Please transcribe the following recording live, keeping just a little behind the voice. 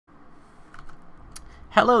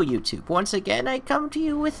Hello YouTube, once again I come to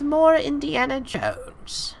you with more Indiana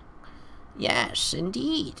Jones. Yes,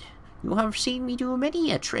 indeed. You have seen me do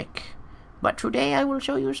many a trick, but today I will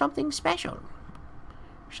show you something special.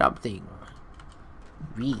 Something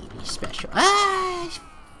really special. Ah!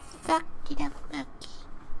 Fucked it up, okay.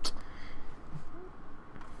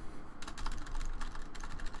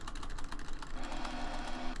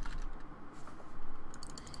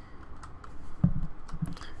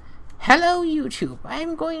 Hello YouTube,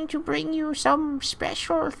 I'm going to bring you some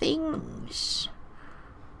special things.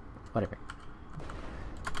 Whatever.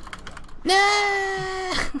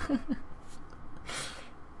 No!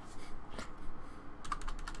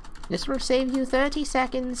 This will save you 30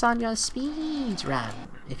 seconds on your speed run.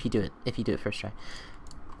 If you do it first try.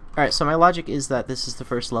 Alright, so my logic is that this is the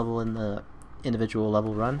first level in the individual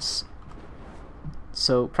level runs.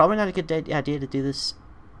 So probably not a good idea to do this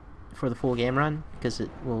for the full game run, because it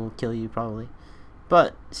will kill you probably.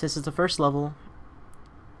 But since it's the first level,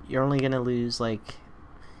 you're only gonna lose like,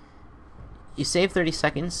 you save 30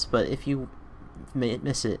 seconds, but if you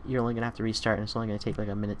miss it, you're only gonna have to restart, and it's only gonna take like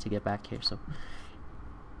a minute to get back here. So,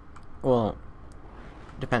 well,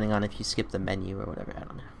 depending on if you skip the menu or whatever, I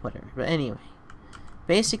don't know, whatever. But anyway,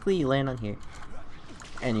 basically you land on here,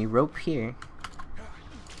 and you rope here,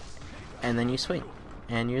 and then you swing,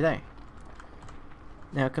 and you're there.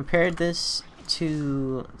 Now compare this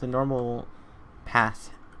to the normal path,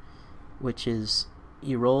 which is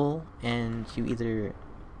you roll and you either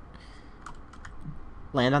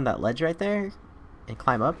land on that ledge right there and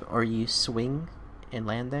climb up, or you swing and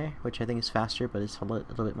land there, which I think is faster, but it's a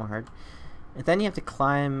little bit more hard. And then you have to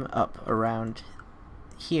climb up around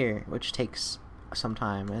here, which takes some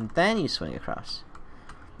time, and then you swing across.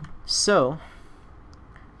 So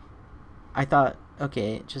I thought,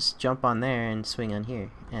 okay, just jump on there and swing on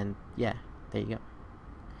here, and yeah, there you go.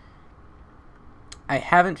 I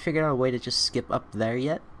haven't figured out a way to just skip up there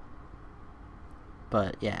yet,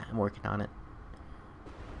 but yeah, I'm working on it.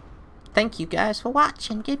 Thank you guys for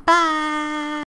watching. Goodbye!